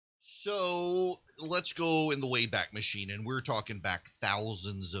So let's go in the Wayback Machine, and we're talking back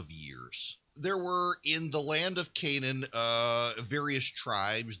thousands of years. There were in the land of Canaan various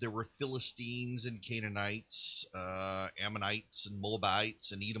tribes. There were Philistines and Canaanites, Ammonites and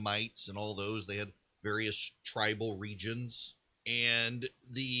Moabites and Edomites and all those. They had various tribal regions. And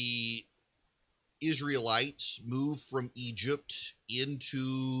the Israelites moved from Egypt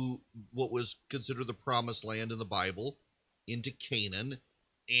into what was considered the promised land in the Bible, into Canaan,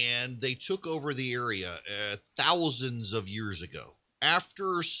 and they took over the area thousands of years ago.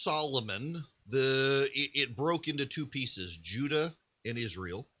 After Solomon, it broke into two pieces, Judah and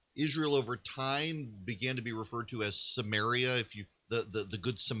Israel. Israel over time began to be referred to as Samaria. If you the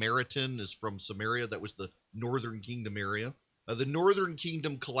Good Samaritan is from Samaria, that was the northern kingdom area. The northern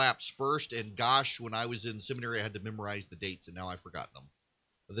kingdom collapsed first, and gosh, when I was in seminary, I had to memorize the dates, and now I've forgotten them.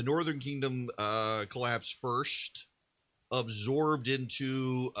 The northern kingdom collapsed first, absorbed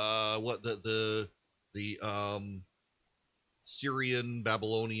into the Syrian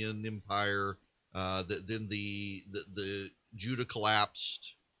Babylonian Empire. Then the Judah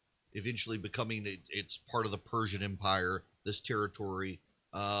collapsed, eventually becoming it's part of the Persian Empire. This territory.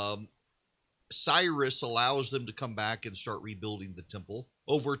 Cyrus allows them to come back and start rebuilding the temple.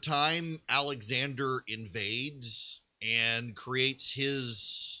 Over time, Alexander invades and creates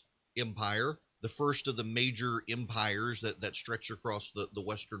his empire, the first of the major empires that stretch across the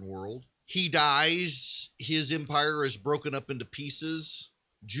Western world. He dies. His empire is broken up into pieces.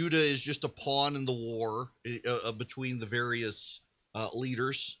 Judah is just a pawn in the war between the various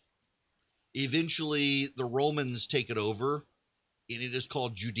leaders. Eventually, the Romans take it over, and it is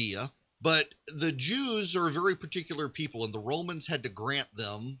called Judea. But the Jews are a very particular people, and the Romans had to grant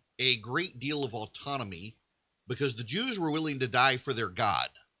them a great deal of autonomy because the Jews were willing to die for their God,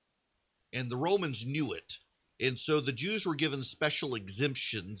 and the Romans knew it. And so the Jews were given special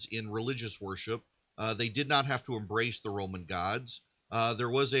exemptions in religious worship. They did not have to embrace the Roman gods. There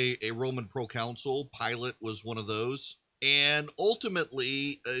was a Roman proconsul. Pilate was one of those. And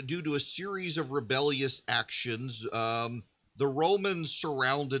ultimately, due to a series of rebellious actions, the Romans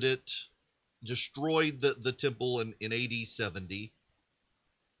surrounded it, destroyed the temple in AD 70,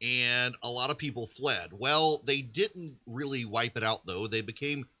 and a lot of people fled. Well, they didn't really wipe it out, though. They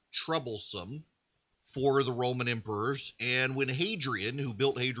became troublesome for the Roman emperors, and when Hadrian, who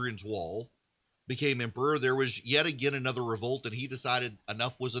built Hadrian's Wall, became emperor, there was yet again another revolt, and he decided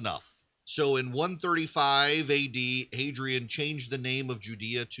enough was enough. So in 135 AD, Hadrian changed the name of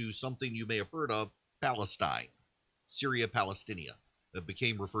Judea to something you may have heard of, Palestine. Syria Palestinia. It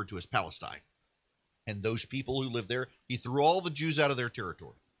became referred to as Palestine. And those people who lived there, he threw all the Jews out of their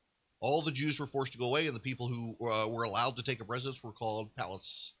territory. All the Jews were forced to go away, and the people who were allowed to take up residence were called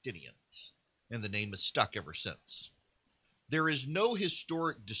Palestinians. And the name has stuck ever since. There is no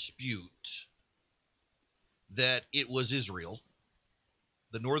historic dispute that it was Israel,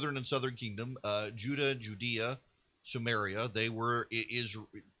 the northern and southern kingdom, Judah, Judea, Samaria. They were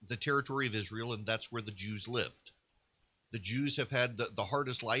the territory of Israel, and that's where the Jews lived. The Jews have had the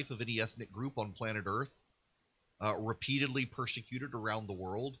hardest life of any ethnic group on planet Earth, repeatedly persecuted around the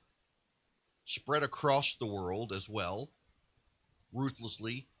world, spread across the world as well,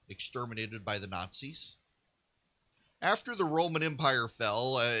 ruthlessly exterminated by the Nazis. After the Roman Empire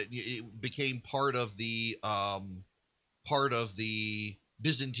fell, it became part of the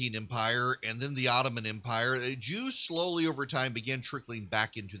Byzantine Empire and then the Ottoman Empire. Jews slowly over time began trickling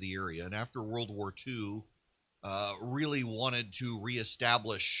back into the area, and after World War II, really wanted to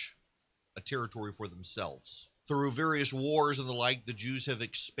reestablish a territory for themselves. Through various wars and the like, the Jews have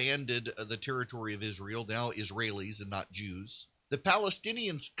expanded the territory of Israel, now Israelis and not Jews. The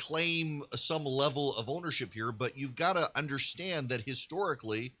Palestinians claim some level of ownership here, but you've got to understand that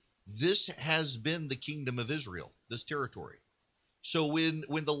historically, this has been the kingdom of Israel, this territory. So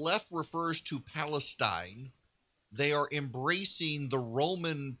when the left refers to Palestine, they are embracing the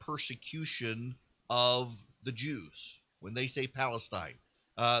Roman persecution of the Jews. When they say Palestine,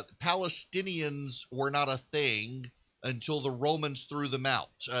 Palestinians were not a thing until the Romans threw them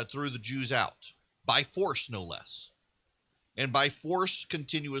out, threw the Jews out, by force no less. And by force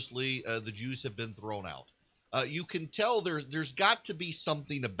continuously, the Jews have been thrown out. You can tell there's got to be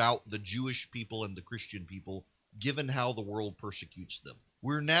something about the Jewish people and the Christian people, given how the world persecutes them.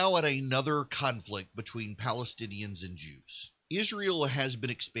 We're now at another conflict between Palestinians and Jews. Israel has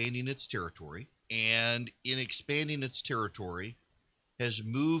been expanding its territory, and in expanding its territory, has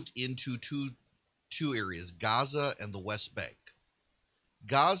moved into two areas, Gaza and the West Bank.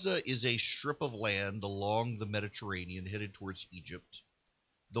 Gaza is a strip of land along the Mediterranean headed towards Egypt.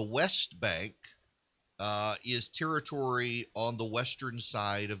 The West Bank is territory on the western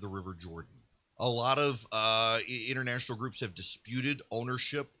side of the River Jordan. A lot of international groups have disputed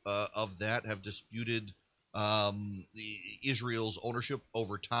ownership of that, have disputed Israel's ownership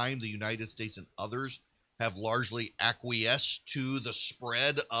over time. The United States and others have largely acquiesced to the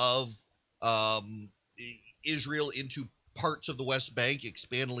spread of Israel into parts of the West Bank,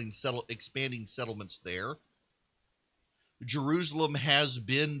 expanding settlements there. Jerusalem has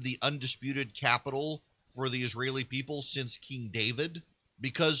been the undisputed capital for the Israeli people since King David,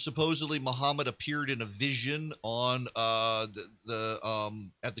 because supposedly Muhammad appeared in a vision on where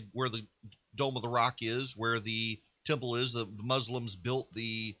the Dome of the Rock is, where the temple is. The Muslims built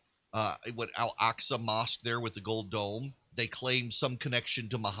the Al-Aqsa Mosque there with the gold dome. They claim some connection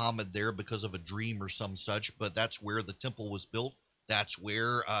to Muhammad there because of a dream or some such, but that's where the temple was built. That's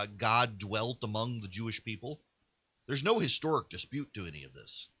where God dwelt among the Jewish people. There's no historic dispute to any of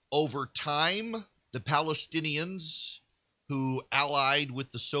this. Over time, the Palestinians, who allied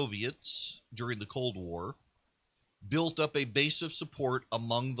with the Soviets during the Cold War, built up a base of support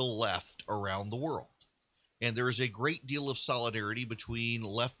among the left around the world. And there is a great deal of solidarity between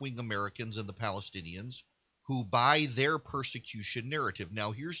left-wing Americans and the Palestinians who buy their persecution narrative.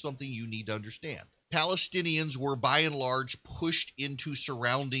 Now, here's something you need to understand. Palestinians were by and large pushed into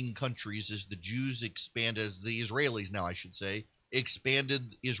surrounding countries as the Jews expanded, as the Israelis now I should say,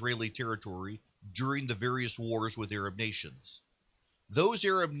 expanded Israeli territory during the various wars with Arab nations. Those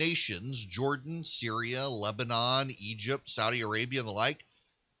Arab nations, Jordan, Syria, Lebanon, Egypt, Saudi Arabia, and the like,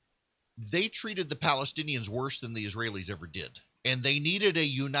 they treated the Palestinians worse than the Israelis ever did. And they needed a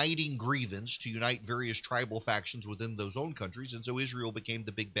uniting grievance to unite various tribal factions within those own countries, and so Israel became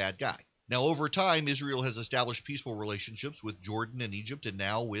the big bad guy. Now, over time, Israel has established peaceful relationships with Jordan and Egypt, and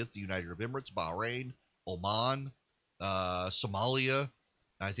now with the United Arab Emirates, Bahrain, Oman, Somalia.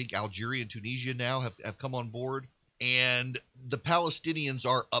 I think Algeria and Tunisia now have come on board. And the Palestinians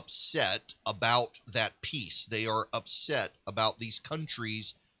are upset about that peace. They are upset about these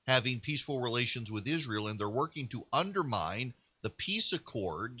countries having peaceful relations with Israel, and they're working to undermine the peace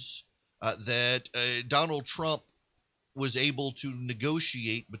accords that Donald Trump was able to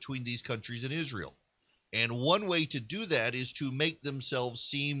negotiate between these countries and Israel. And one way to do that is to make themselves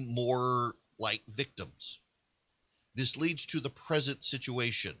seem more like victims. This leads to the present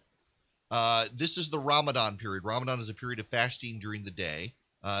situation. This is the Ramadan period. Ramadan is a period of fasting during the day.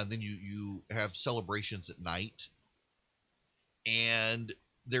 Then you have celebrations at night. And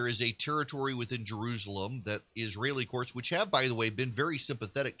there is a territory within Jerusalem that Israeli courts, which have, by the way, been very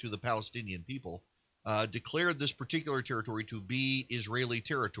sympathetic to the Palestinian people, declared this particular territory to be Israeli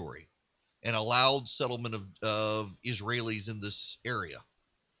territory and allowed settlement of Israelis in this area.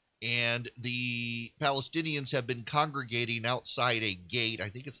 And the Palestinians have been congregating outside a gate. I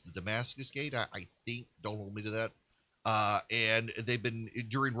think it's the Damascus Gate. I think, don't hold me to that. And they've been,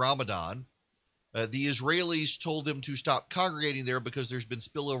 during Ramadan, the Israelis told them to stop congregating there because there's been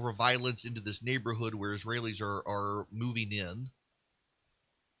spillover violence into this neighborhood where Israelis are moving in.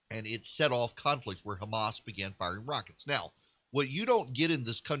 And it set off conflicts where Hamas began firing rockets. Now, what you don't get in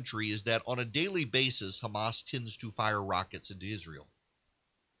this country is that on a daily basis, Hamas tends to fire rockets into Israel.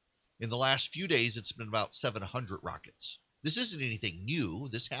 In the last few days, it's been about 700 rockets. This isn't anything new.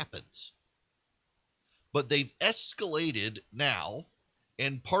 This happens. But they've escalated now.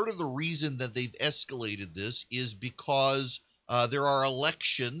 And part of the reason that they've escalated this is because there are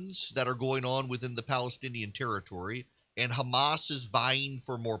elections that are going on within the Palestinian territory, and Hamas is vying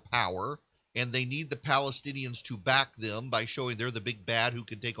for more power, and they need the Palestinians to back them by showing they're the big bad who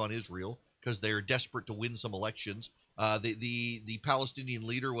can take on Israel because they're desperate to win some elections. The Palestinian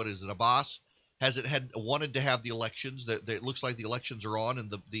leader, what is it, Abbas, wanted to have the elections. That it looks like the elections are on,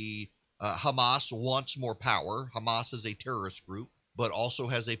 and the Hamas wants more power. Hamas is a terrorist group, but also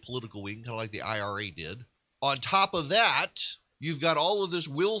has a political wing, kind of like the IRA did. On top of that, you've got all of this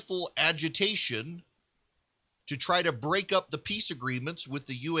willful agitation to try to break up the peace agreements with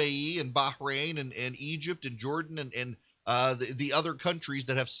the UAE and Bahrain and Egypt and Jordan and the other countries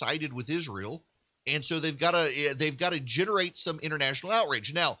that have sided with Israel. And so they've got to generate some international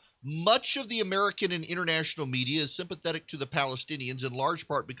outrage. Now, much of the American and international media is sympathetic to the Palestinians, in large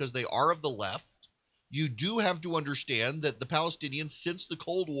part because they are of the left. You do have to understand that the Palestinians, since the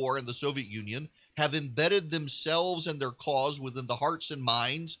Cold War and the Soviet Union, have embedded themselves and their cause within the hearts and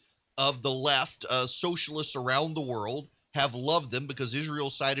minds of the left. Socialists around the world have loved them because Israel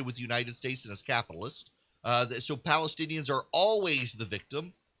sided with the United States and is capitalist. So Palestinians are always the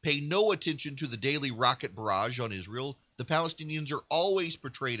victim. Pay no attention to the daily rocket barrage on Israel. The Palestinians are always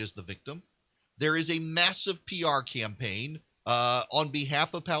portrayed as the victim. There is a massive PR campaign on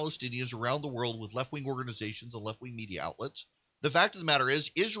behalf of Palestinians around the world with left-wing organizations and left-wing media outlets. The fact of the matter is,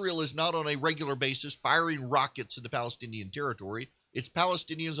 Israel is not on a regular basis firing rockets into Palestinian territory. It's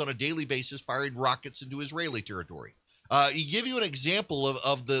Palestinians on a daily basis firing rockets into Israeli territory. Give you an example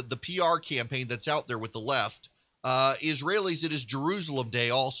of the PR campaign that's out there with the left. Israelis, it is Jerusalem Day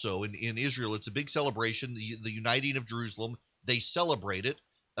also in Israel. It's a big celebration, the uniting of Jerusalem. They celebrate it.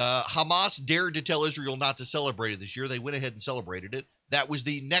 Hamas dared to tell Israel not to celebrate it this year. They went ahead and celebrated it. That was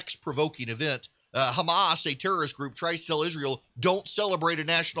the next provoking event. Hamas, a terrorist group, tries to tell Israel, don't celebrate a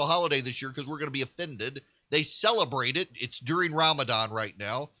national holiday this year because we're going to be offended. They celebrate it. It's during Ramadan right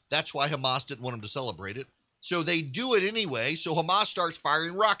now. That's why Hamas didn't want them to celebrate it. So they do it anyway. So Hamas starts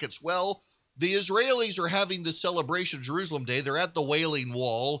firing rockets. Well, the Israelis are having this celebration of Jerusalem Day. They're at the Wailing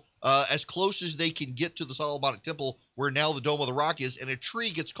Wall, as close as they can get to the Solomonic Temple, where now the Dome of the Rock is, and a tree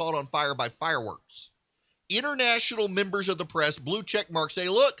gets caught on fire by fireworks. International members of the press, blue check marks, say,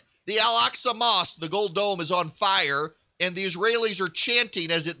 look, the Al-Aqsa Mosque, the Gold Dome, is on fire, and the Israelis are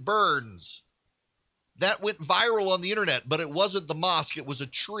chanting as it burns. That went viral on the internet, but it wasn't the mosque. It was a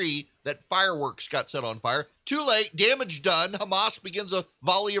tree that fireworks got set on fire. Too late, damage done. Hamas begins a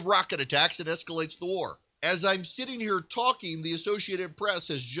volley of rocket attacks and escalates the war. As I'm sitting here talking, the Associated Press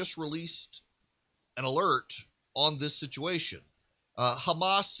has just released an alert on this situation.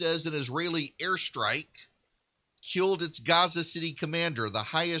 Hamas says an Israeli airstrike killed its Gaza City commander, the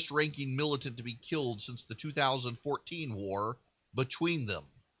highest-ranking militant to be killed since the 2014 war between them.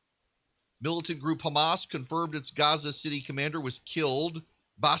 Militant group Hamas confirmed its Gaza City commander was killed.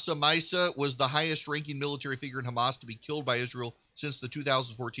 Bassem Issa was the highest-ranking military figure in Hamas to be killed by Israel since the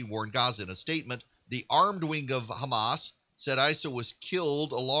 2014 war in Gaza. In a statement, the armed wing of Hamas said Issa was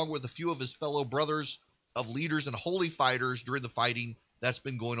killed along with a few of his fellow brothers of leaders and holy fighters during the fighting that's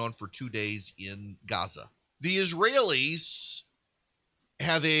been going on for 2 days in Gaza. The Israelis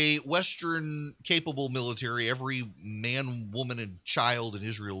have a Western-capable military. Every man, woman, and child in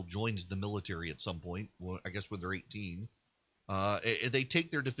Israel joins the military at some point, I guess when they're 18. They take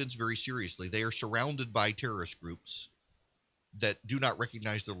their defense very seriously. They are surrounded by terrorist groups that do not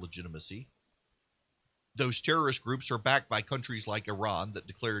recognize their legitimacy. Those terrorist groups are backed by countries like Iran that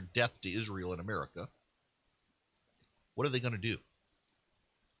declared death to Israel and America. What are they going to do?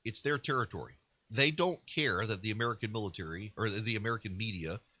 It's their territory. They don't care that the American military or the American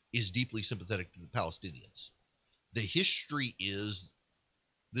media is deeply sympathetic to the Palestinians. The history is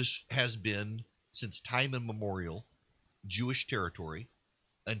this has been, since time immemorial, Jewish territory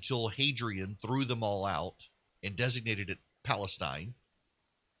until Hadrian threw them all out and designated it Palestine.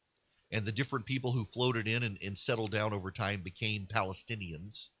 And the different people who floated in and settled down over time became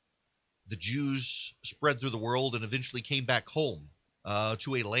Palestinians. The Jews spread through the world and eventually came back home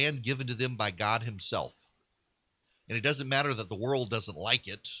to a land given to them by God himself. And it doesn't matter that the world doesn't like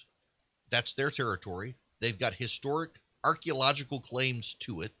it. That's their territory. They've got historic archaeological claims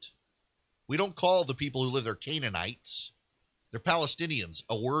to it. We don't call the people who live there Canaanites. They're Palestinians,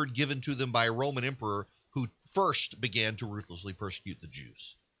 a word given to them by a Roman emperor who first began to ruthlessly persecute the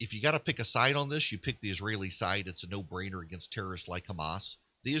Jews. If you got to pick a side on this, you pick the Israeli side. It's a no-brainer against terrorists like Hamas.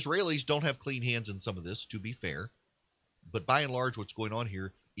 The Israelis don't have clean hands in some of this, to be fair. But by and large, what's going on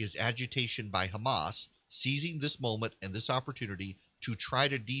here is agitation by Hamas, seizing this moment and this opportunity to try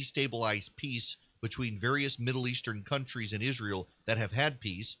to destabilize peace between various Middle Eastern countries and Israel that have had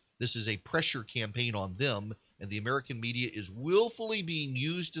peace. This is a pressure campaign on them, and the American media is willfully being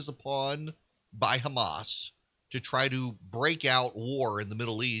used as a pawn by Hamas to try to break out war in the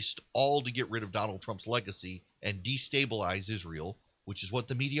Middle East, all to get rid of Donald Trump's legacy and destabilize Israel, which is what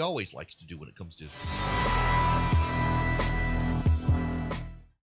the media always likes to do when it comes to Israel.